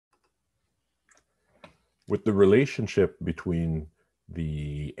with the relationship between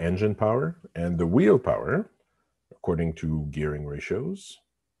the engine power and the wheel power, according to gearing ratios.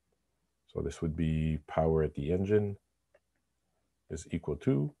 So this would be power at the engine is equal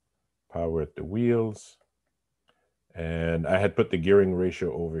to power at the wheels. And I had put the gearing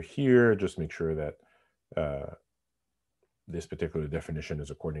ratio over here, just make sure that this particular definition is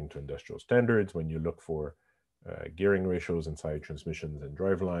according to industrial standards. When you look for gearing ratios inside transmissions and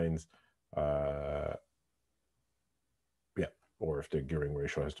drivelines, yeah, or if the gearing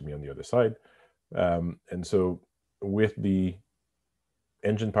ratio has to be on the other side. And so with the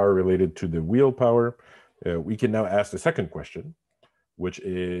engine power related to the wheel power, we can now ask the second question, which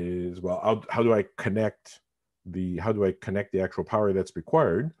is, well, how do I connect the actual power that's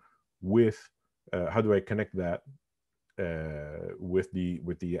required with how do I connect that with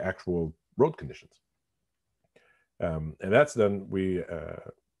the actual road conditions? And that's done.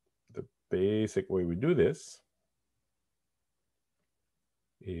 The basic way we do this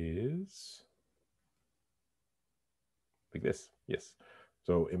is like this. Yes.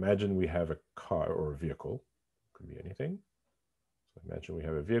 So imagine we have a car or a vehicle, could be anything. So imagine we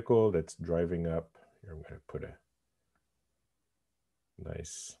have a vehicle that's driving up. Here I'm going to put a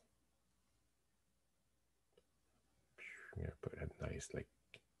nice, I'm going to put a nice like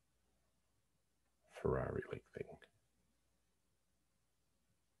Ferrari-like thing.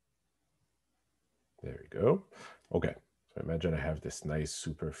 There we go. Okay. So imagine I have this nice,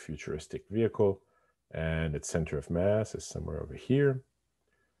 super futuristic vehicle, and its center of mass is somewhere over here,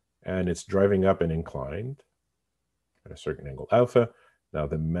 and it's driving up an incline at a certain angle alpha. Now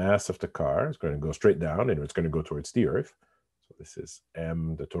the mass of the car is going to go straight down, and it's going to go towards the Earth. So this is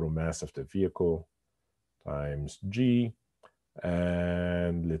m, the total mass of the vehicle, times g.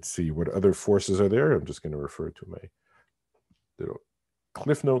 And let's see what other forces are there. I'm just going to refer to my little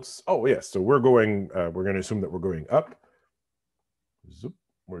cliff notes. Oh yes, so we're going to assume that we're going up. Zoop.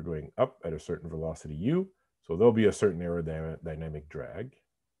 We're going up at a certain velocity u, so there'll be a certain aerodynamic drag.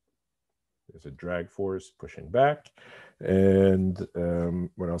 There's a drag force pushing back. And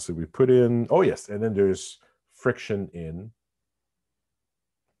what else did we put in? Oh yes, and then there's friction in.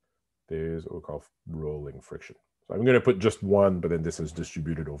 There's what we call rolling friction. So I'm going to put just one, but then this is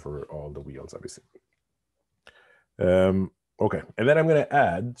distributed over all the wheels, obviously. Okay, and then I'm going to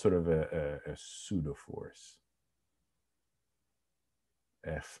add sort of a pseudo force,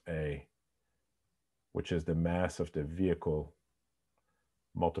 Fa, which is the mass of the vehicle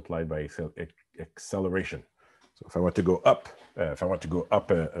multiplied by acceleration. So if I want to go up, a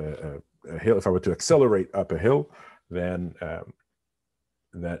hill, if I were to accelerate up a hill, then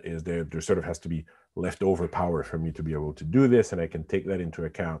that is there sort of has to be leftover power for me to be able to do this, and I can take that into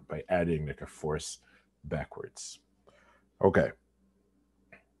account by adding like a force backwards. Okay.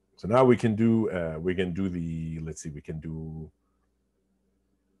 So now we can do the, let's see, we can do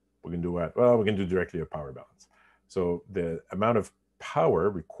what? Well, we can do directly a power balance. So the amount of power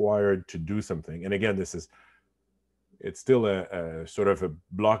required to do something, and again, it's still a sort of a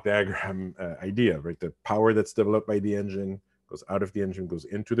block diagram idea, right? The power that's developed by the engine goes out of the engine, goes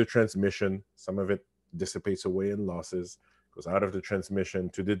into the transmission. Some of it dissipates away in losses, goes out of the transmission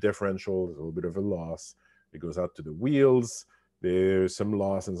to the differential. There's a little bit of a loss. It goes out to the wheels. There's some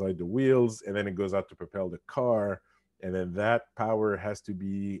loss inside the wheels, and then it goes out to propel the car. And then that power has to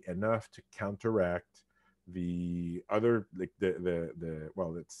be enough to counteract the other, like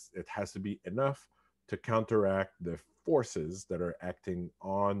it has to be enough to counteract the forces that are acting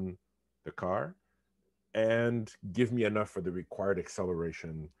on the car and give me enough for the required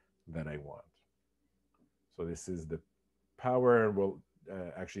acceleration that I want. So this is the power, and we'll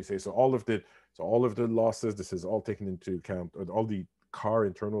actually say, so all of the losses, this is all taken into account, or all the car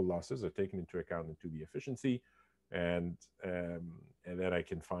internal losses are taken into account into the efficiency, and then I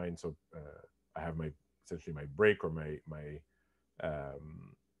can find, so I have essentially my brake or my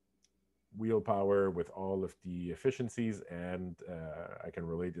wheel power with all of the efficiencies, and I can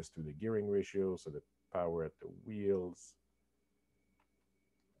relate this to the gearing ratio, so the power at the wheels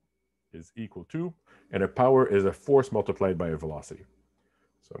is equal to, and a power is a force multiplied by a velocity.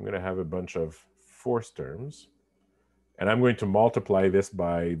 So I'm going to have a bunch of force terms, and I'm going to multiply this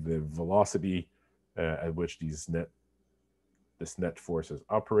by the velocity at which this net force is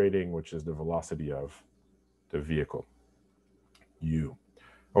operating, which is the velocity of the vehicle, u.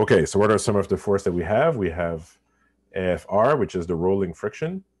 Okay, so what are some of the force that we have? We have Fr, which is the rolling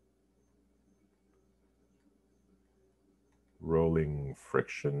friction. Rolling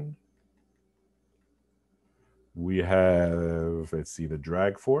friction. We have, let's see, the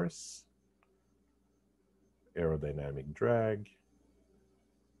drag force, aerodynamic drag.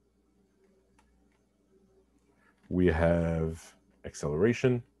 We have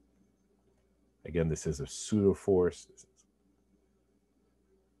acceleration. Again, this is a pseudo force.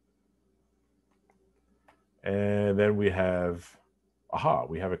 And then we have,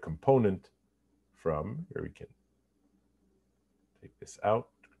 we have a component from, here we can take this out.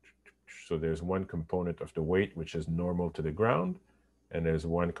 So there's one component of the weight, which is normal to the ground. And there's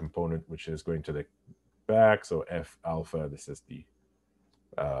one component which is going to the back. So F alpha, this is the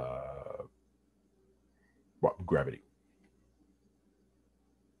gravity.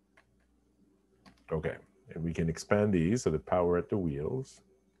 Okay, and we can expand these. So the power at the wheels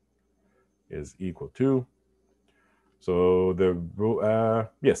is equal to, so the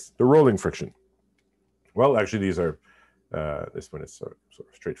rolling friction. Well, actually, these are, this one is sort of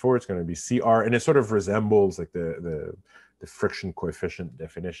straightforward. It's going to be CR, and it sort of resembles like the friction coefficient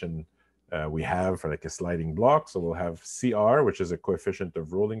definition we have for like a sliding block. So we'll have CR, which is a coefficient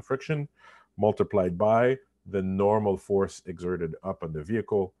of rolling friction, multiplied by the normal force exerted up on the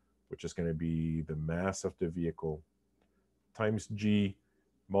vehicle, which is going to be the mass of the vehicle, times G,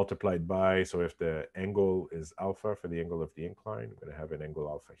 multiplied by, so if the angle is alpha for the angle of the incline, I'm going to have an angle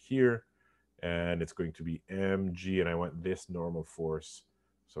alpha here, and it's going to be mg, and I want this normal force,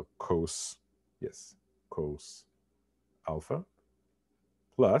 so cos alpha,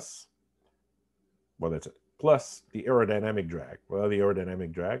 plus, well, that's it, plus the aerodynamic drag. Well, the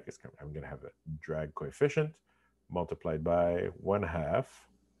aerodynamic drag is, I'm going to have a drag coefficient multiplied by 1/2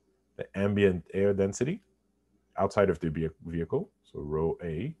 the ambient air density outside of the vehicle. So rho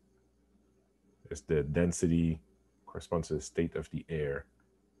A is the density, corresponds to the state of the air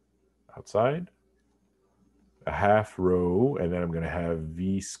outside. 1/2 rho, and then I'm going to have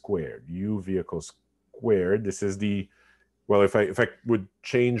V squared, U vehicle squared. This is the, well, if I would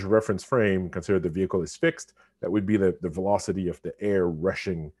change reference frame, consider the vehicle is fixed, that would be the velocity of the air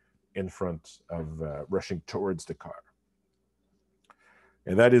rushing in front of, rushing towards the car.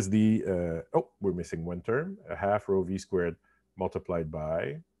 And that is the, we're missing one term, 1/2 rho V squared multiplied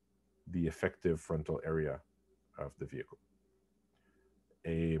by the effective frontal area of the vehicle.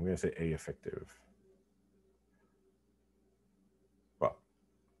 I'm going to say A effective. Well,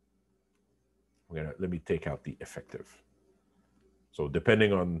 let me take out the effective. So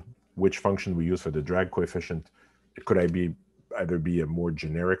depending on which function we use for the drag coefficient, it could either be a more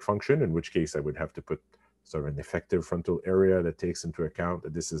generic function, in which case I would have to put sort of an effective frontal area that takes into account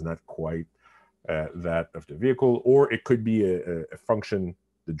that this is not quite that of the vehicle, or it could be a function,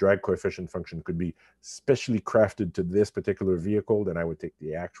 the drag coefficient function could be specially crafted to this particular vehicle, then I would take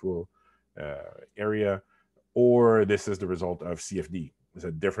the actual area, or this is the result of CFD. There's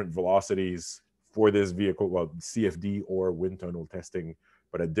a different velocities for this vehicle, well, CFD or wind tunnel testing,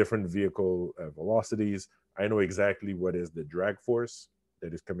 but at different vehicle velocities. I know exactly what is the drag force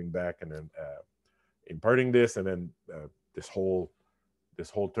that is coming back and then imparting this, and then this whole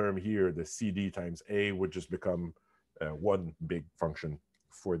term here, the CD times A, would just become one big function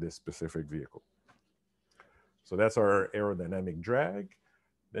for this specific vehicle. So that's our aerodynamic drag.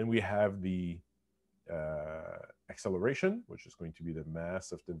 Then we have the acceleration, which is going to be the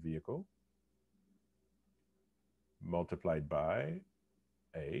mass of the vehicle multiplied by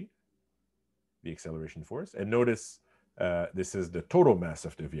A, the acceleration force. And notice this is the total mass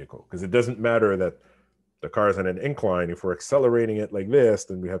of the vehicle, because it doesn't matter that the car is on an incline. If we're accelerating it like this,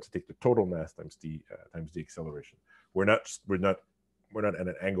 then we have to take the total mass times the acceleration. We're not at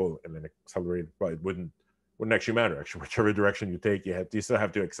an angle and then accelerate, but it wouldn't actually matter. Actually, whichever direction you take, you still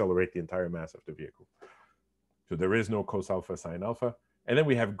have to accelerate the entire mass of the vehicle. So there is no cos alpha, sine alpha. And then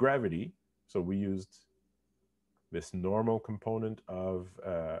we have gravity. So we used this normal component of,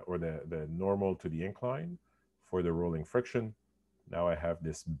 or the normal to the incline for the rolling friction. Now I have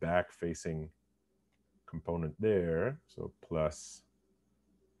this back-facing component there, so plus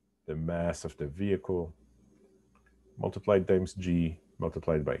the mass of the vehicle multiplied times G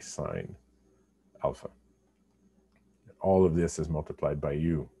multiplied by sine alpha. All of this is multiplied by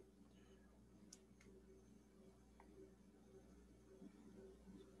U.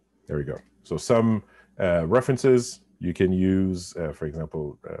 There we go. So some references you can use, for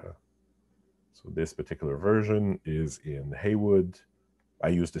example, so this particular version is in Haywood. I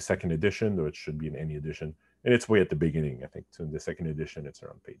used the second edition, though it should be in any edition. And it's way at the beginning, I think. So in the second edition, it's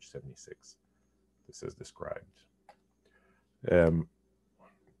around page 76. This is described.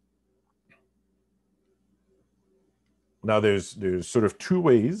 Now there's sort of two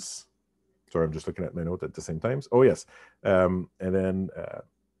ways. Sorry, I'm just looking at my note at the same time. Oh, yes. And then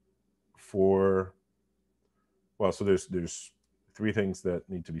so there's three things that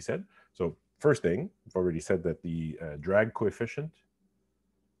need to be said. So first thing, I've already said that the drag coefficient,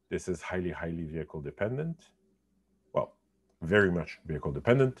 this is highly vehicle dependent. very much vehicle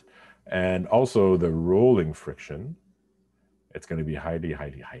dependent. And also the rolling friction, it's going to be highly,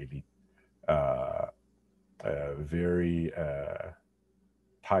 highly, highly, very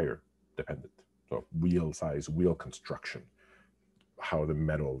tire dependent. So wheel size, wheel construction, how the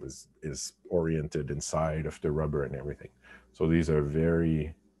metal is oriented inside of the rubber and everything. So these are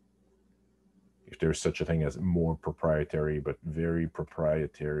very, if there's such a thing as more proprietary, but very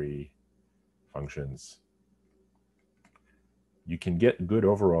proprietary functions, you can get good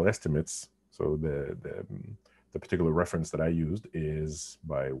overall estimates. So the particular reference that I used is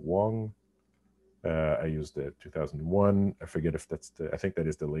by Wong. I used the 2001. I forget if that's I think that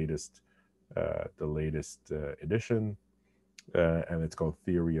is the latest edition, and it's called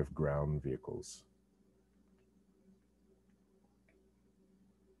Theory of Ground Vehicles.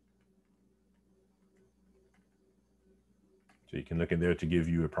 So you can look in there to give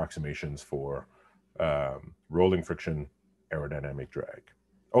you approximations for rolling friction, aerodynamic drag.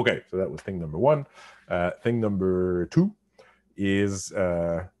 Okay, so that was thing number one. Thing number two is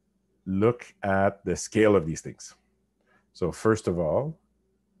look at the scale of these things. So first of all,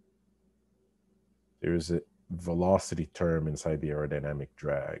 there's a velocity term inside the aerodynamic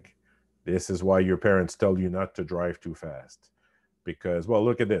drag. This is why your parents tell you not to drive too fast. Because, well,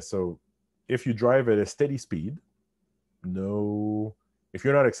 look at this. So if you drive at a steady speed, if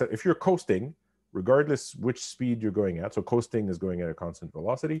you're coasting, regardless which speed you're going at, so coasting is going at a constant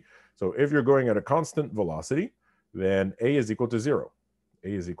velocity. So if you're going at a constant velocity, then A is equal to 0. A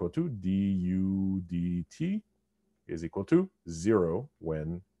is equal to du dt is equal to 0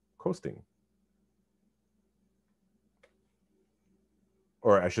 when coasting.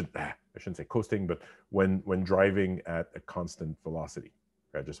 Or I shouldn't say coasting, but when driving at a constant velocity.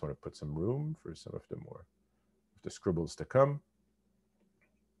 I just want to put some room for some of the scribbles to come.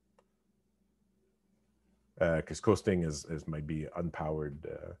 Because coasting might be unpowered.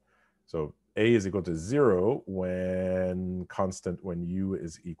 So A is equal to 0 when U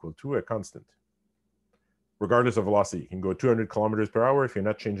is equal to a constant. Regardless of velocity, you can go 200 kilometers per hour. If you're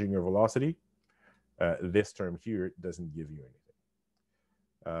not changing your velocity, this term here doesn't give you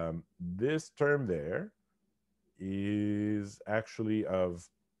anything. This term there is actually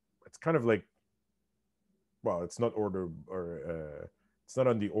it's kind of like, well, it's not it's not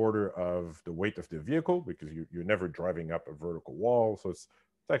on the order of the weight of the vehicle, because you're never driving up a vertical wall. So it's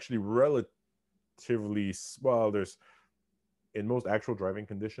actually relatively, well, in most actual driving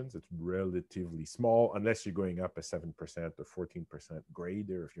conditions, it's relatively small, unless you're going up a 7% or 14% grade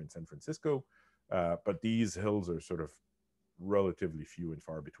there if you're in San Francisco. But these hills are sort of relatively few and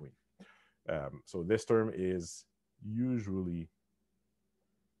far between. So this term is usually,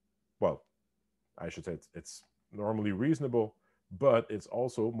 well, I should say it's normally reasonable, but it's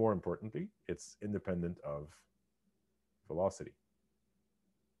also, more importantly, it's independent of velocity.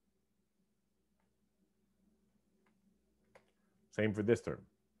 Same for this term.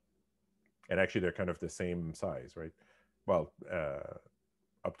 And actually, they're kind of the same size, right? Well,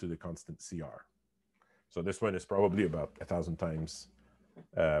 up to the constant CR. So this one is probably about 1,000 times.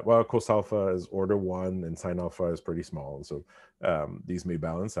 Well, cos alpha is order 1 and sine alpha is pretty small. So these may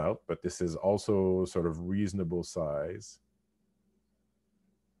balance out, but this is also sort of reasonable size.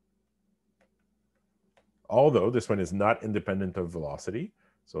 Although this one is not independent of velocity.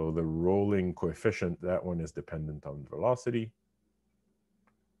 So the rolling coefficient, that one is dependent on velocity.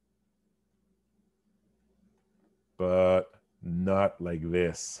 But not like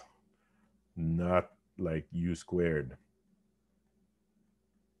this. Not like u squared.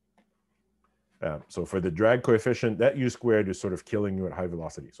 So for the drag coefficient, that u squared is sort of killing you at high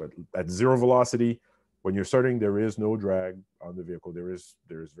velocity. So at zero velocity, when you're starting, there is no drag on the vehicle. There is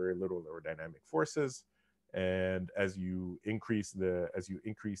very little aerodynamic forces. And as you increase the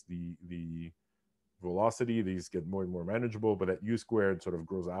velocity, these get more and more manageable, but that u squared sort of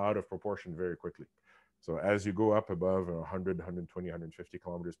grows out of proportion very quickly. So as you go up above 100, 120, 150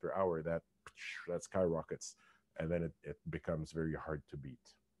 kilometers per hour, that skyrockets, and then it becomes very hard to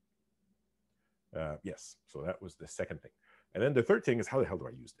beat. Yes, so that was the second thing. And then the third thing is, how the hell do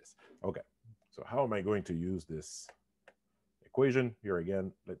I use this? Okay, so how am I going to use this equation? Here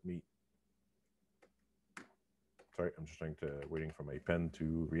again, sorry, I'm just waiting for my pen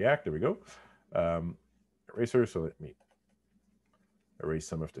to react. There we go. Eraser, so let me erase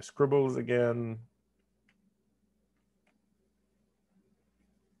some of the scribbles again.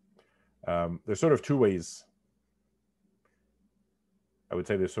 There's sort of two ways. I would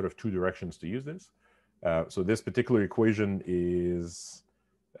say there's sort of two directions to use this. So this particular equation is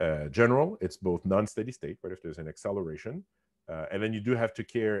general. It's both non-steady state, but if there's an acceleration, And then you do have to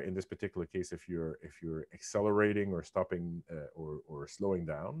care in this particular case if you're accelerating or stopping or slowing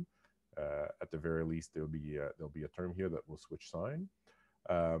down. At the very least, there'll be a term here that will switch sign.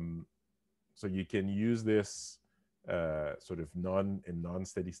 So you can use this sort of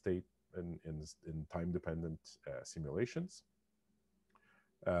non-steady state in time-dependent simulations.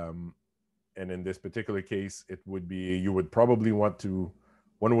 And in this particular case, it would be, you would probably want to,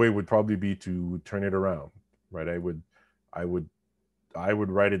 one way would probably be to turn it around, right? I would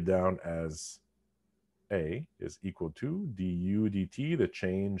write it down as A is equal to du dt, the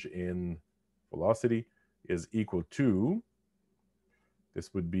change in velocity, is equal to,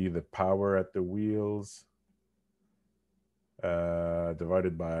 this would be the power at the wheels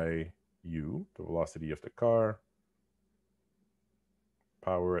divided by u, the velocity of the car,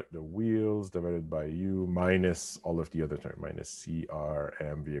 power at the wheels divided by u minus all of the other term, minus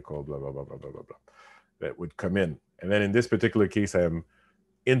CRM vehicle, blah, blah, blah, blah, blah, blah, blah. That would come in. And then in this particular case, I'm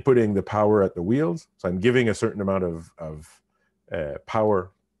inputting the power at the wheels. So I'm giving a certain amount of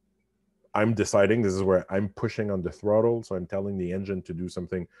power. I'm deciding, this is where I'm pushing on the throttle. So I'm telling the engine to do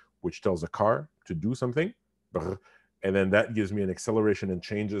something, which tells a car to do something. And then that gives me an acceleration and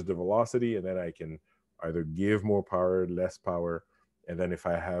changes the velocity. And then I can either give more power, less power. And then if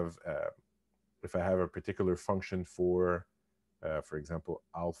I have a particular function for example,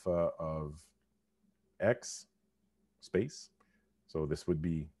 alpha of x space. So this would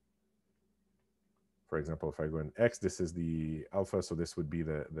be, for example, if I go in x, this is the alpha. So this would be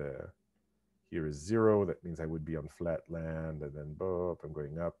here is 0. That means I would be on flat land, and then I'm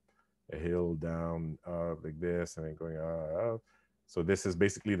going up a hill, down, up like this, and then going up. So this is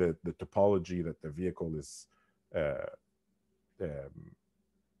basically the topology that the vehicle is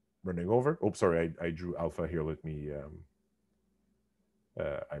running over. Oh, sorry, I drew alpha here. Let me,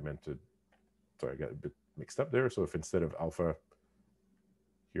 I meant to, sorry, I got a bit mixed up there. So if instead of alpha,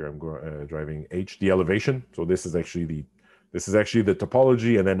 here I'm going driving h, the elevation. So this is actually the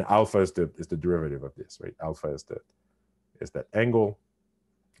topology, and then alpha is the derivative of this, right? Alpha is that angle,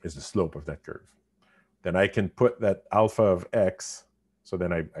 is the slope of that curve. Then I can put that alpha of x. So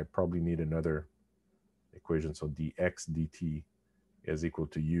then I probably need another equation. So dx dt is equal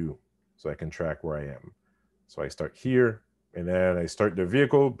to u. So I can track where I am. So I start here, and then I start the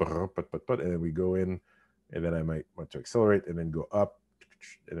vehicle, and then we go in, and then I might want to accelerate and then go up,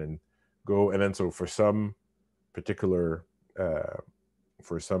 and then go, and then so for some particular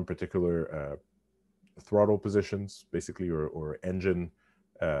throttle positions, basically, or engine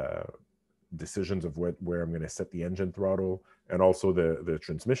decisions of where I'm going to set the engine throttle, and also the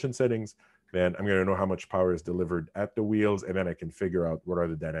transmission settings, then I'm going to know how much power is delivered at the wheels, and then I can figure out what are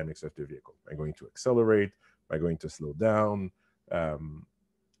the dynamics of the vehicle. Am I going to accelerate? Am I going to slow down?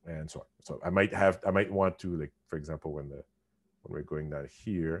 And so on. So I might want to, like, for example, when we're going down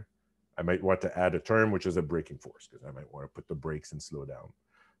here, I might want to add a term which is a braking force, because I might want to put the brakes and slow down,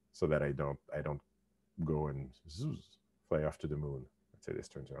 so that I don't go and fly off to the moon. Let's say this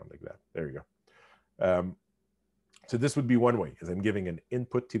turns around like that. There you go. So this would be one way, is I'm giving an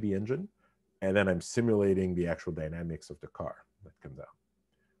input to the engine, and then I'm simulating the actual dynamics of the car that comes out.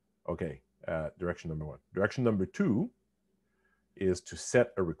 Okay, direction number one. Direction number two is to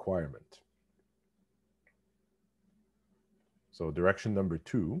set a requirement. So direction number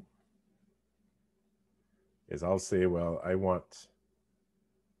two is I'll say, well, I want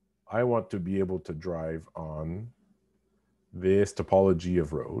to be able to drive on this topology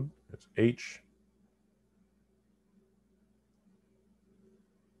of road. It's H.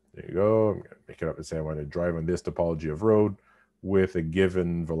 There you go. I'm going to make it up and say I want to drive on this topology of road with a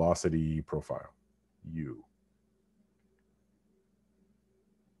given velocity profile, U.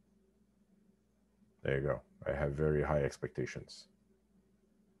 There you go. I have very high expectations.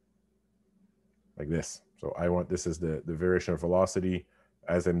 Like this. So I want, this is the variation of velocity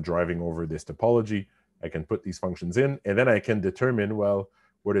as I'm driving over this topology. I can put these functions in, and then I can determine, well,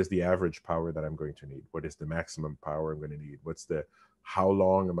 what is the average power that I'm going to need? What is the maximum power I'm going to need? How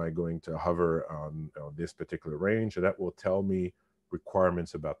long am I going to hover on this particular range? And that will tell me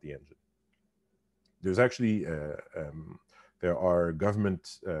requirements about the engine. There's actually, there are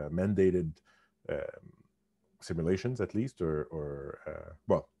government mandated simulations, at least,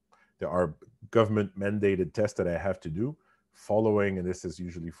 well, there are government mandated tests that I have to do following, and this is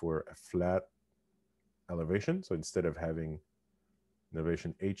usually for a flat elevation. So instead of having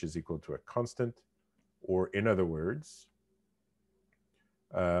elevation h is equal to a constant, or in other words,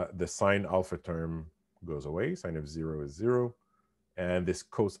 the sine alpha term goes away. Sine of 0 is 0. And this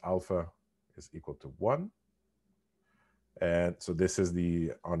cos alpha is equal to 1. And so this is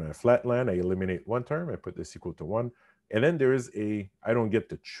on a flat land, I eliminate one term. I put this equal to 1. And then there is I don't get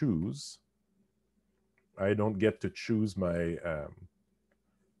to choose. I don't get to choose my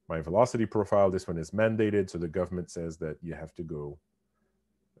my velocity profile. This one is mandated, so the government says that you have to go,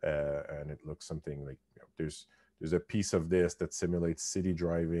 and it looks something like, there's a piece of this that simulates city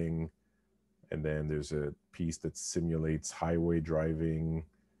driving, and then there's a piece that simulates highway driving.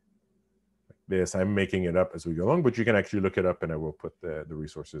 This, I'm making it up as we go along, but you can actually look it up, and I will put the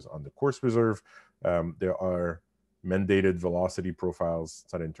resources on the course reserve. There are mandated velocity profiles.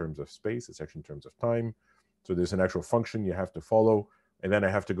 It's not in terms of space, it's actually in terms of time. So there's an actual function you have to follow, and then I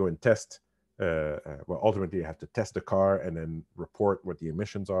have to go and test. Well, ultimately, I have to test the car and then report what the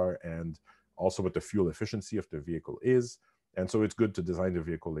emissions are and also what the fuel efficiency of the vehicle is. And so it's good to design the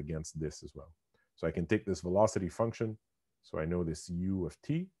vehicle against this as well. So I can take this velocity function. So I know this u of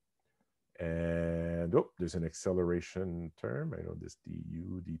t. And there's an acceleration term. I know this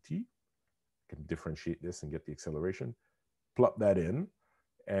du dt. I can differentiate this and get the acceleration. Plug that in.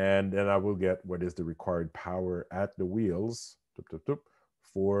 And then I will get what is the required power at the wheels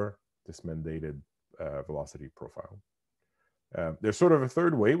for this mandated velocity profile. There's sort of a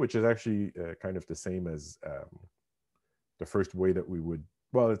third way, which is actually kind of the same as the first way that we would,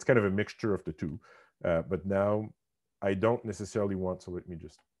 well, it's kind of a mixture of the two. But now I don't necessarily want, so let me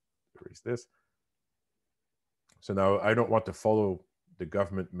just erase this. So now I don't want to follow the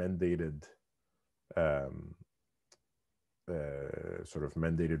government mandated sort of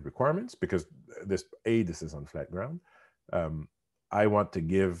mandated requirements, because this is on flat ground. I want to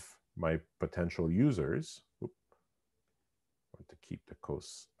give my potential users, I want to keep the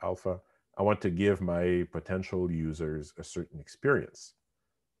cos alpha, I want to give my potential users a certain experience.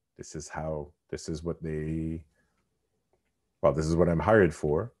 This is what they, well, this is what I'm hired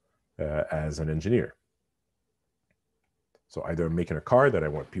for as an engineer. So either I'm making a car that I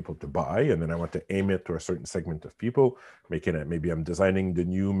want people to buy, and then I want to aim it to a certain segment of people, making it, maybe I'm designing the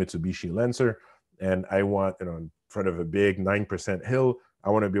new Mitsubishi Lancer, and I want, in front of a big 9% hill, I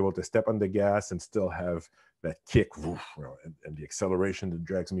want to be able to step on the gas and still have that kick, and the acceleration that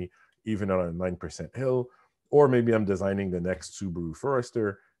drags me even on a 9% hill. Or maybe I'm designing the next Subaru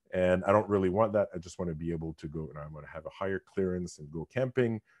Forester, and I don't really want that. I just want to be able to go, and I want to have a higher clearance and go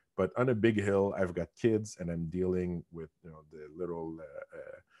camping. But on a big hill, I've got kids, and I'm dealing with the little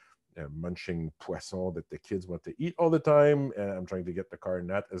munching poisson that the kids want to eat all the time, and I'm trying to get the car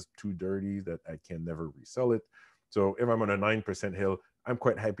not as too dirty that I can never resell it. So if I'm on a 9% hill, I'm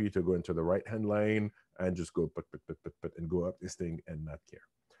quite happy to go into the right-hand lane and just go put and go up this thing and not care.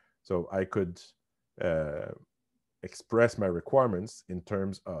 So I could express my requirements in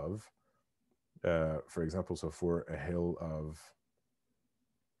terms of, for example, so for a hill of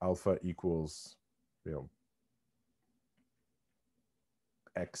alpha equals,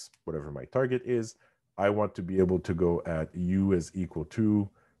 x, whatever my target is, I want to be able to go at u is equal to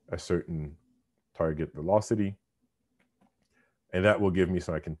a certain target velocity. And that will give me,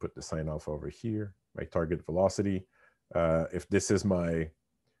 so I can put the sine alpha over here, my target velocity. If this is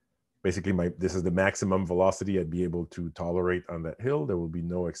this is the maximum velocity I'd be able to tolerate on that hill, there will be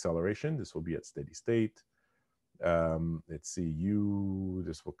no acceleration. This will be at steady state. Let's see, u,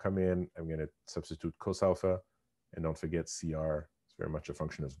 this will come in. I'm going to substitute cos alpha, and don't forget CR. It's very much a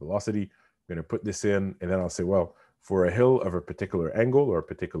function of velocity. I'm going to put this in, and then I'll say, well, for a hill of a particular angle or a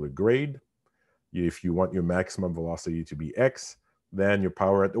particular grade, if you want your maximum velocity to be x, then your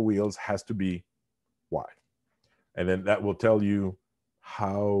power at the wheels has to be y. And then that will tell you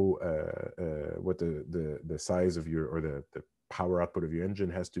how, what the size of your, or the power output of your engine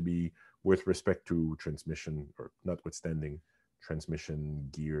has to be with respect to transmission, or notwithstanding transmission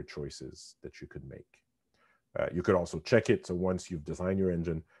gear choices that you could make. You could also check it. So once you've designed your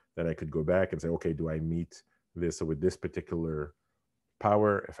engine, then I could go back and say, okay, do I meet this? So with this particular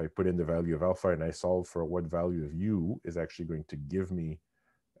power, if I put in the value of alpha and I solve for what value of u is actually going to give me,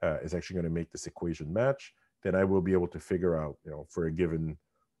 is actually going to make this equation match, then I will be able to figure out, for a given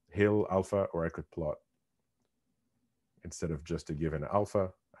hill alpha, or I could plot, instead of just a given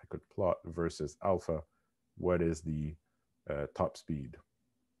alpha, I could plot versus alpha, what is the top speed.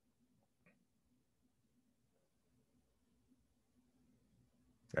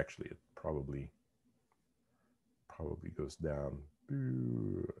 Actually, it probably goes down.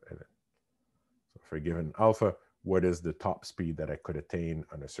 And then, so for a given alpha, what is the top speed that I could attain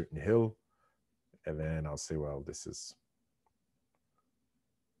on a certain hill? And then I'll say, well, this is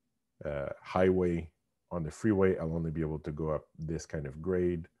highway. On the freeway, I'll only be able to go up this kind of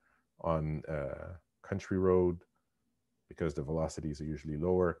grade. On country road, because the velocities are usually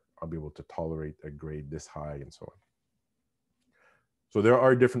lower, I'll be able to tolerate a grade this high, and so on. So there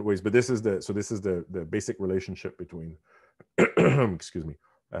are different ways, but this is the basic relationship between excuse me,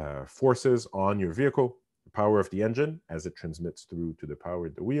 forces on your vehicle, the power of the engine as it transmits through to the power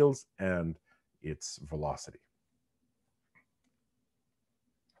of the wheels, and its velocity.